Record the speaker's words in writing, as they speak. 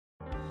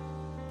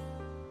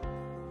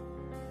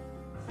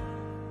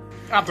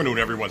Afternoon,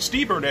 everyone.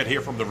 Steve Burnett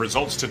here from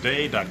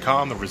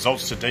theresultstoday.com,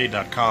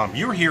 theresultstoday.com.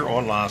 You're here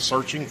online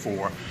searching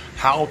for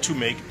how to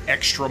make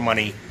extra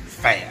money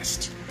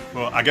fast.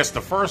 Well, I guess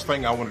the first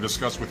thing I want to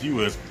discuss with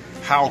you is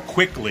how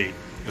quickly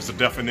does the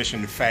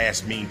definition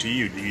fast mean to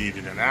you? Do you need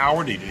it in an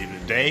hour? Do you need it in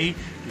a day?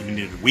 Do you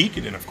need it in a week?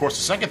 And then, of course,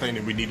 the second thing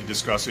that we need to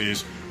discuss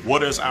is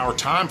what is our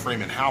time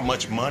frame and how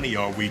much money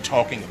are we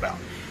talking about?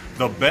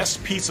 The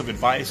best piece of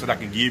advice that I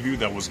can give you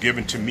that was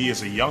given to me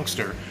as a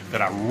youngster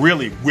that I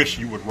really wish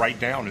you would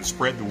write down and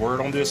spread the word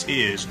on this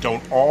is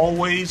don't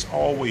always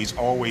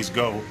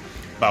go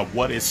by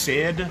what is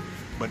said,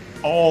 but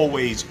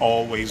always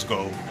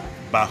go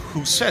by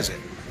who says it.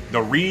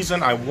 The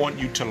reason I want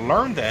you to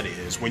learn that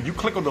is when you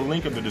click on the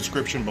link in the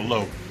description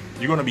below,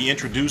 you're going to be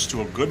introduced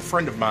to a good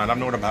friend of mine I've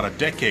known about a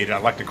decade. I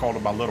like to call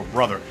him my little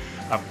brother.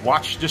 I've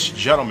watched this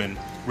gentleman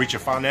reach a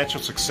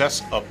financial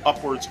success of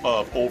upwards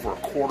of over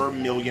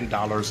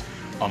 $250,000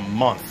 a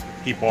month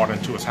he brought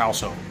into his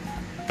household.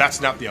 That's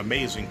not the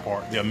amazing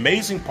part. The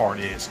amazing part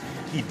is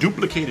he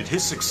duplicated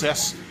his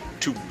success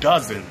to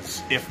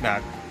dozens, if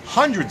not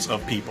hundreds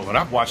of people. And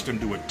I've watched him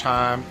do it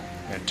time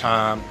and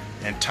time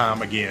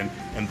again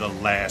in the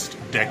last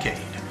decade.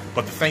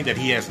 But the thing that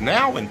he has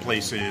now in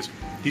place is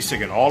he's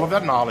taking all of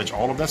that knowledge,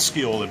 all of that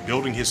skill and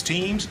building his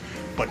teams,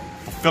 but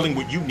fulfilling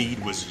what you need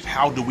was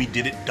how do we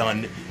get it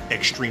done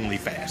extremely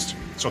fast.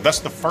 So that's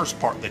the first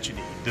part that you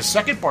need. The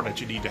second part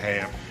that you need to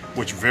have,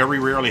 which very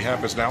rarely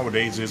happens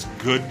nowadays, is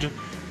good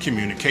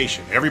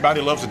communication.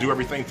 Everybody loves to do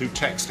everything through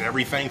text,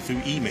 everything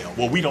through email.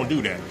 Well, we don't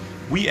do that.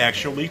 We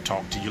actually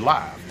talk to you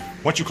live.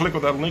 Once you click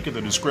on that link in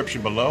the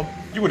description below,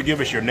 you're going to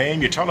give us your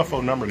name, your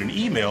telephone number, and an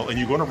email, and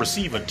you're going to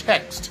receive a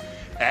text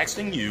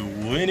asking you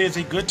when is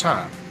a good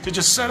time to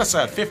just set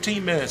aside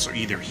 15 minutes, or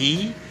either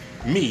he,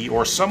 me,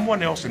 or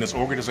someone else in this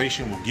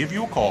organization will give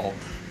you a call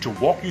to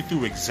walk you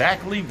through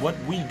exactly what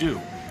we do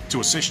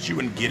to assist you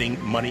in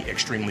getting money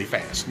extremely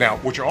fast. Now,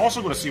 what you're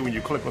also going to see when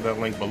you click on that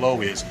link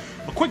below is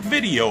a quick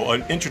video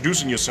on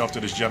introducing yourself to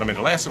this gentleman.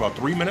 It lasts about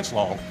 3 minutes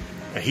long,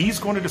 and he's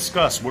going to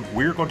discuss what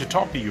we're going to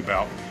talk to you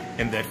about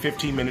in that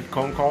 15-minute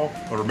phone call.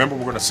 But remember,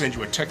 we're going to send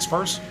you a text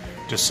first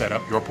to set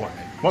up your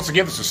appointment. Once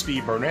again, this is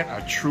Steve Burnett.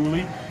 I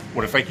truly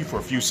want to thank you for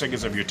a few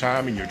seconds of your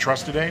time and your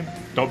trust today.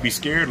 Don't be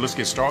scared. Let's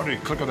get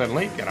started. Click on that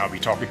link, and I'll be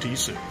talking to you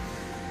soon.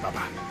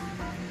 Bye-bye.